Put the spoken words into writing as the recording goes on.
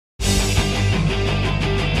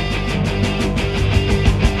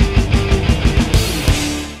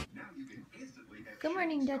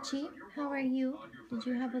morning, Dutchie. How are you? Did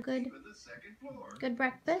you have a good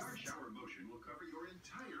breakfast?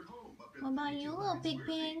 What about you, little pig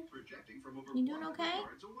pig? You doing okay?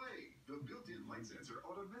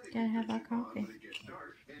 Gotta have our coffee.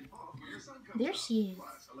 There she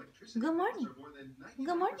is. Good morning.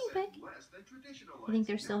 Good morning, pig. I think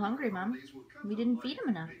they're still hungry, Mom. We didn't feed them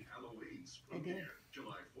enough. I did.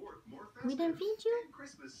 We didn't feed you?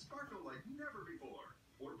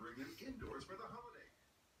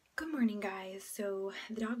 Good morning, guys. So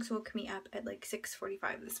the dogs woke me up at like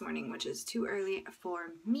 6:45 this morning, which is too early for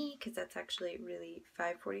me because that's actually really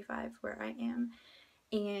 5:45 where I am.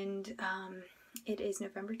 And it is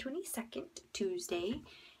November 22nd, Tuesday,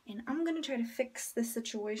 and I'm gonna try to fix this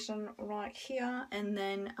situation right here, and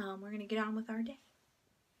then we're gonna get on with our day.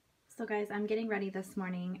 So guys, I'm getting ready this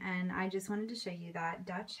morning, and I just wanted to show you that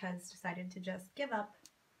Dutch has decided to just give up.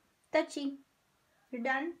 Dutchie, you're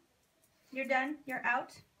done? You're done? You're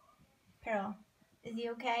out? Pearl, is he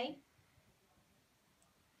okay?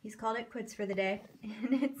 He's called it quits for the day,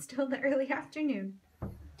 and it's still the early afternoon.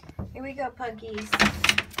 Here we go, puggies. You're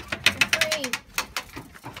free.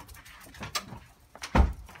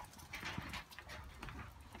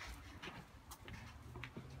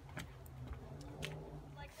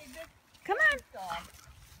 Come on.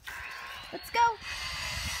 Let's go.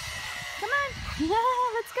 Come on. Yeah,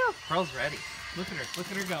 let's go. Pearl's ready. Look at her.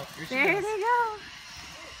 Look at her go. Here she There goes. they go.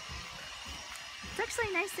 It's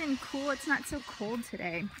actually nice and cool. It's not so cold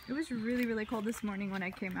today. It was really, really cold this morning when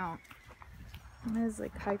I came out. And it was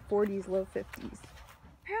like high 40s, low 50s.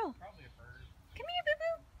 Pearl. Probably a bird. Come here,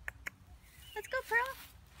 boo-boo. Let's go, Pearl.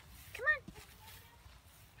 Come on.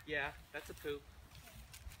 Yeah, that's a poop.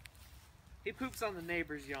 He poops on the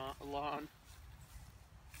neighbor's lawn.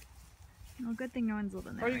 Well, good thing no one's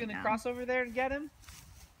living there. Are you gonna cross over there and get him?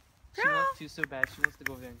 She Pearl, wants to so bad. She wants to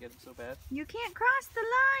go over there and get him so bad. you can't cross the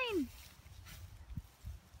line.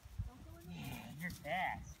 Yeah, you're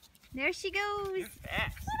fast. There she goes. You're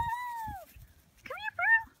fast. Woo! Come here,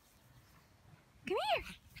 Pearl. Come here.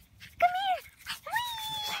 Come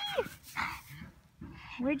here.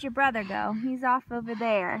 Whee! Where'd your brother go? He's off over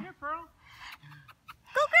there. Here, Pearl.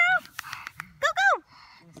 Go, girl. Go, go.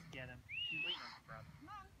 She wants to get him. She's waiting on her brother. Come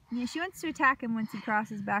on. Yeah, she wants to attack him once he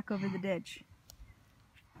crosses back over the ditch.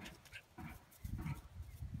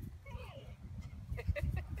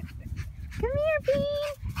 Come here,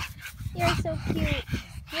 Bean. You're so cute.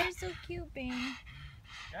 You're so cute, Bean.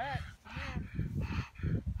 Dad, come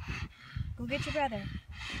here. Go get your brother.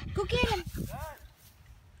 Go get him. Dad.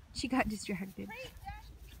 She got distracted.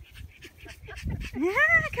 Yeah,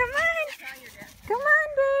 come on. Come on,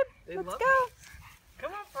 babe. They Let's love go. it.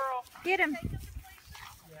 Come on, Pearl. Get him. Yeah,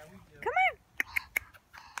 we do. Come on.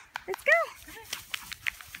 Let's go.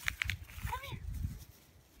 Come here.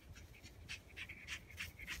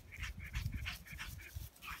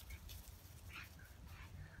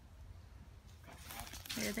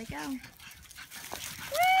 There they go.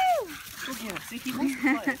 Woo! Go get him. See, he wants to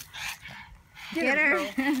play. Get her.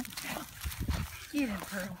 Get him,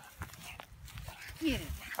 Pearl. Get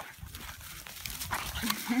him.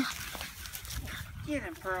 Get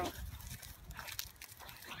him, Pearl.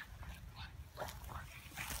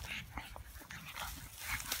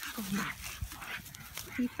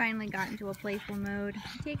 He finally got into a playful mode.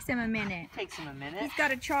 It takes him a minute. Takes him a minute. He's got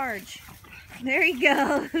to charge. There he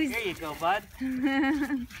goes. There you go, bud. Woo!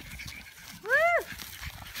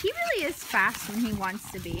 He really is fast when he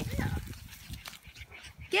wants to be.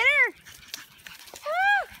 Get her!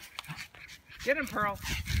 Woo! Get him, Pearl.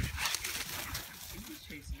 He's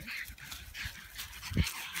chasing her.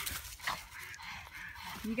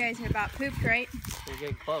 You guys are about pooped, right? They're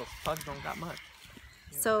getting close. Pugs don't got much.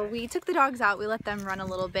 So we took the dogs out. We let them run a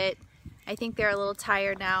little bit. I think they're a little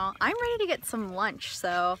tired now. I'm ready to get some lunch,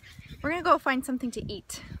 so we're gonna go find something to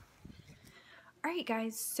eat. All right,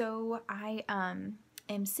 guys, so I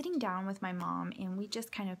am sitting down with my mom, and we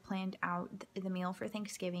just kind of planned out the meal for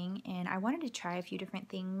Thanksgiving, and I wanted to try a few different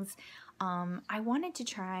things. I wanted to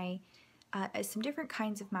try some different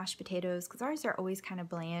kinds of mashed potatoes because ours are always kind of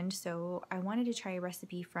bland, so I wanted to try a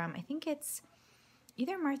recipe from, I think it's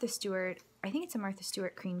either Martha Stewart, I think it's a Martha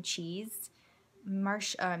Stewart cream cheese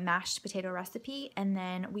mashed potato recipe. And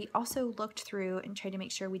then we also looked through and tried to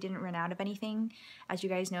make sure we didn't run out of anything. As you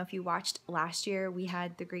guys know, if you watched last year, we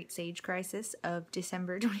had the Great Sage Crisis of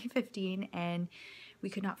December 2015, and we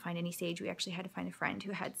could not find any sage. We actually had to find a friend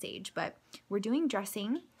who had sage, but we're doing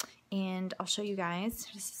dressing, and I'll show you guys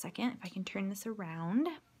just a second if I can turn this around.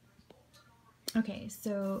 Okay,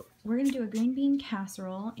 so we're gonna do a green bean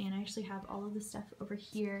casserole, and I actually have all of the stuff over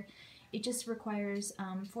here. It just requires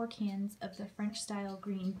 4 cans of the French style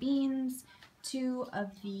green beans, 2 of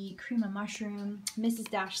the cream of mushroom, Mrs.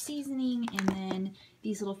 Dash seasoning, and then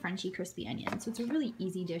these little Frenchy crispy onions. So it's a really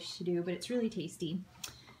easy dish to do, but it's really tasty.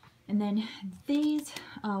 And then these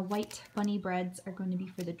white bunny breads are going to be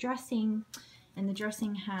for the dressing. And the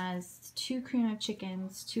dressing has 2 cream of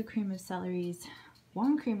chickens, 2 cream of celeries,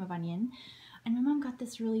 1 cream of onion. And my mom got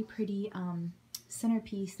this really pretty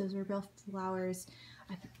centerpiece. Those are real flowers,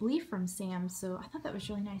 I believe from Sam's, so I thought that was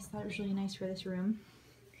really nice. I thought it was really nice for this room.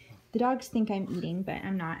 The dogs think I'm eating, but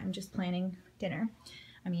I'm not. I'm just planning dinner.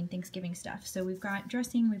 I mean, Thanksgiving stuff. So we've got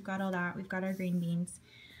dressing, we've got all that, we've got our green beans.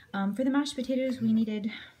 For the mashed potatoes, we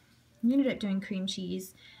ended up doing cream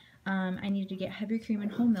cheese. I needed to get heavy cream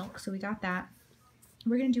and whole milk, so we got that.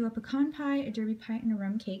 We're going to do a pecan pie, a derby pie, and a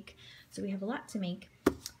rum cake. So we have a lot to make.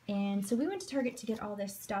 And so we went to Target to get all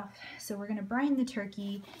this stuff. So we're going to brine the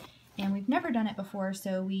turkey, and we've never done it before.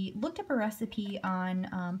 So we looked up a recipe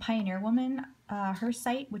on Pioneer Woman, her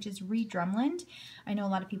site, which is Ree Drumland. I know a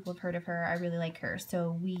lot of people have heard of her. I really like her.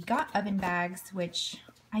 So we got oven bags, which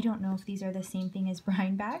I don't know if these are the same thing as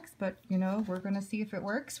brine bags, but you know, we're going to see if it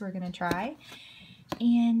works. We're going to try.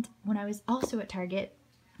 And when I was also at Target,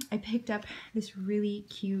 I picked up this really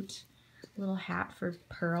cute little hat for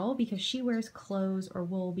Pearl because she wears clothes or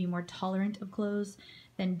will be more tolerant of clothes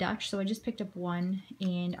than Dutch. So I just picked up one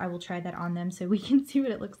and I will try that on them so we can see what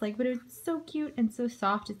it looks like. But it's so cute and so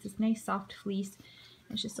soft. It's this nice soft fleece.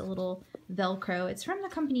 It's just a little Velcro. It's from the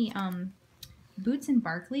company Boots and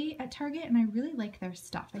Barkley at Target, and I really like their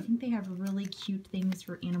stuff. I think they have really cute things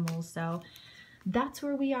for animals. So that's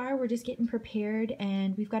where we are. We're just getting prepared,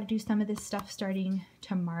 and we've got to do some of this stuff starting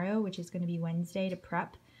tomorrow, which is going to be Wednesday, to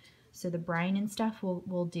prep. So the brine and stuff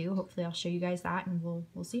we'll do. Hopefully I'll show you guys that, and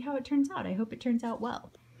we'll see how it turns out. I hope it turns out well.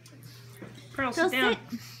 Pearl, sit down.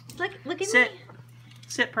 Look at Sit. me.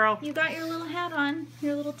 Sit, Pearl. You got your little hat on,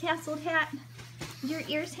 your little tasseled hat. Your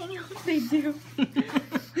ears hang out. They do.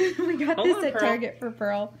 We got Hold this on, at Pearl. Target for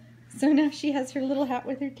Pearl. So now she has her little hat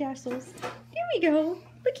with her tassels. Here we go.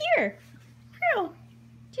 Look here. Pearl,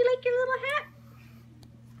 do you like your little hat?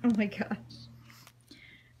 Oh my gosh.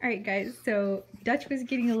 Alright guys, so Dutch was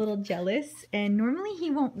getting a little jealous, and normally he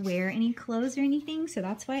won't wear any clothes or anything, so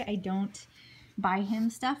that's why I don't buy him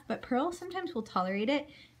stuff, but Pearl sometimes will tolerate it.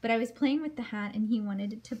 But I was playing with the hat and he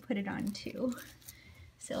wanted to put it on too.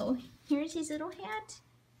 So here's his little hat,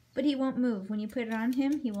 but he won't move. When you put it on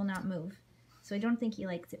him, he will not move. So I don't think he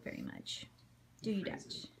likes it very much. Do you,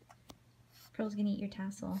 Dutch? Pearl's gonna eat your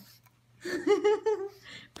tassel.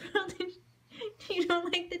 Pearl, you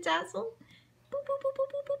don't like the tassel? Boop, boop, boop,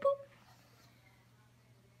 boop, boop, boop, boop.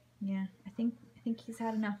 Yeah, I think he's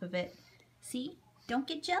had enough of it. See? Don't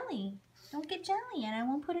get jelly. Don't get jelly, and I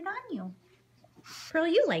won't put it on you. Pearl,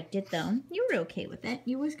 you liked it though. You were okay with it.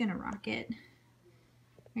 You was gonna rock it.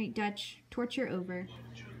 Right, Dutch, torture over.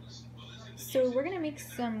 So we're gonna make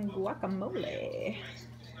some guacamole.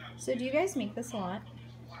 So do you guys make this a lot?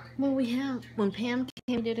 Well, we have, when Pam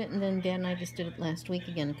came, we did it, and then Dad and I just did it last week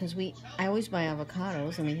again, because I always buy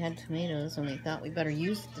avocados, and we had tomatoes, and we thought we better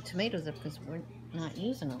use the tomatoes up because we're not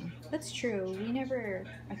using them. That's true. We never,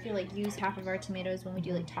 I feel like, use half of our tomatoes when we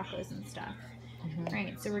do like tacos and stuff.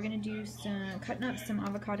 Right, so we're gonna do some, cutting up some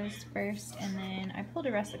avocados first, and then I pulled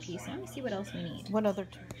a recipe, so let me see what else we need. What other?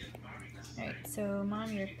 Alright, so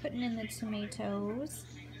Mom, you're putting in the tomatoes.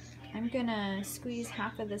 I'm gonna squeeze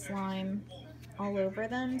half of this lime all over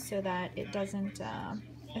them so that it doesn't,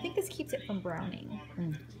 I think this keeps it from browning.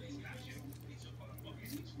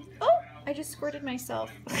 Oh, I just squirted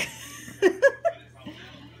myself.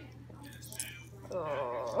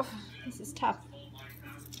 Oh, this is tough.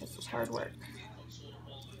 This is hard work.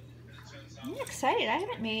 I'm excited. I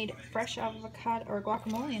haven't made fresh avocado or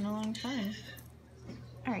guacamole in a long time.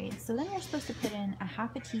 Alright, so then you're supposed to put in a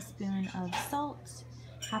half a teaspoon of salt,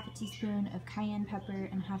 half a teaspoon of cayenne pepper,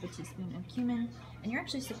 and half a teaspoon of cumin. And you're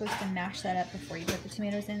actually supposed to mash that up before you put the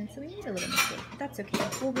tomatoes in, so we made a little mistake, but that's okay.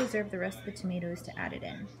 We'll reserve the rest of the tomatoes to add it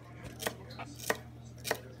in.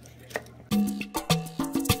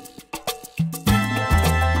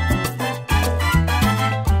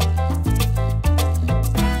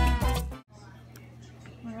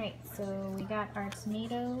 Alright, so we got our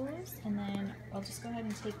tomatoes, and then I'll just go ahead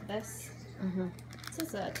and take this. This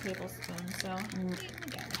is a tablespoon, so we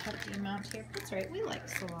got a hefty amount here. That's right, we like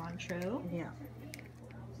cilantro. Yeah.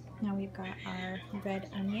 Now we've got our red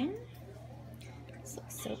onion. This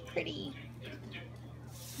looks so pretty.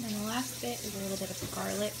 And then the last bit is a little bit of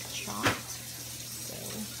garlic chopped. So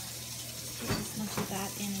put as much of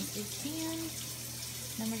that in as we can.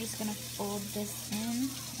 Then we're just gonna fold this in,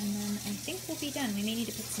 and then I think we'll be done. We may need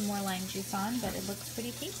to put some more lime juice on, but it looks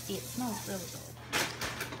pretty tasty. It smells really good.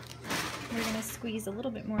 We're gonna squeeze a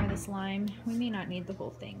little bit more of this lime. We may not need the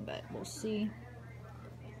whole thing, but we'll see.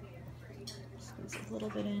 Squeeze a little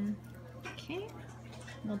bit in. Okay,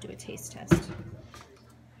 we'll do a taste test.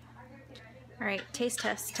 All right, taste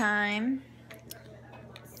test time.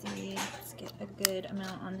 Let's see, let's get a good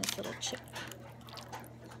amount on this little chip.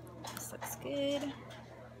 This looks good.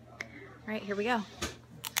 All right, here we go.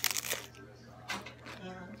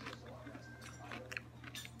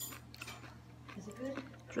 Is it good?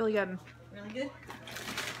 It's really good. Really good?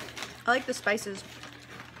 I like the spices.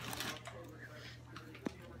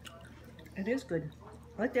 It is good.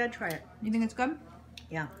 Let Dad try it. You think it's good?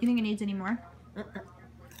 Yeah. You think it needs any more?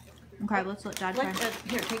 Okay, let's let Dad try.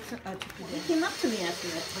 Here, take some. He came up to me after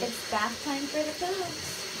that. It's bath time for the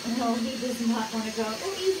Pugs. No, he does not want to go.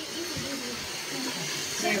 Oh, easy, easy, easy.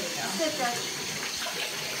 There we go. Sit, Dutch.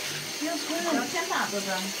 Feels good. Don't jump out,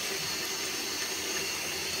 Bubba.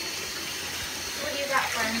 What do you got,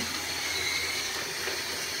 friend?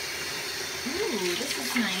 Ooh, this is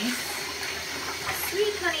nice.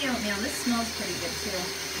 Sweet honey oatmeal. This smells pretty good too.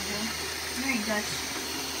 All right, Dutch.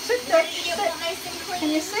 Sit, Ready to get all nice and clean? Can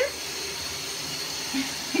you sit?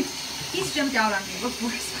 He's jumped out on me before,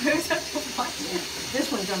 so I was have to watch it. This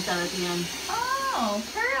one jumped out at the end. Oh,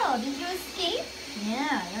 Pearl, did you escape?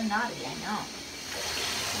 Yeah, you're naughty, I know.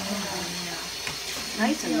 Oh, yeah.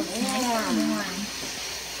 Nice and warm.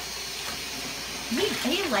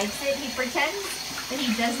 He likes it. He pretends that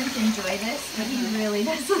he doesn't enjoy this, but he really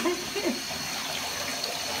does like it.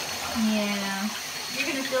 Yeah. You're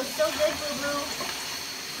gonna feel so good, boo-boo.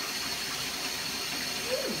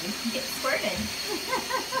 Ooh, get squirted.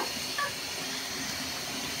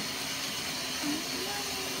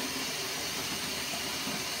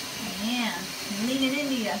 Yeah, leaning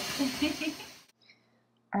into you.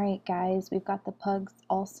 All right, guys, we've got the pugs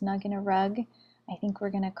all snug in a rug. I think we're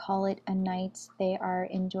gonna call it a night. They are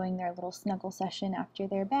enjoying their little snuggle session after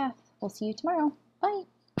their bath. We'll see you tomorrow. Bye.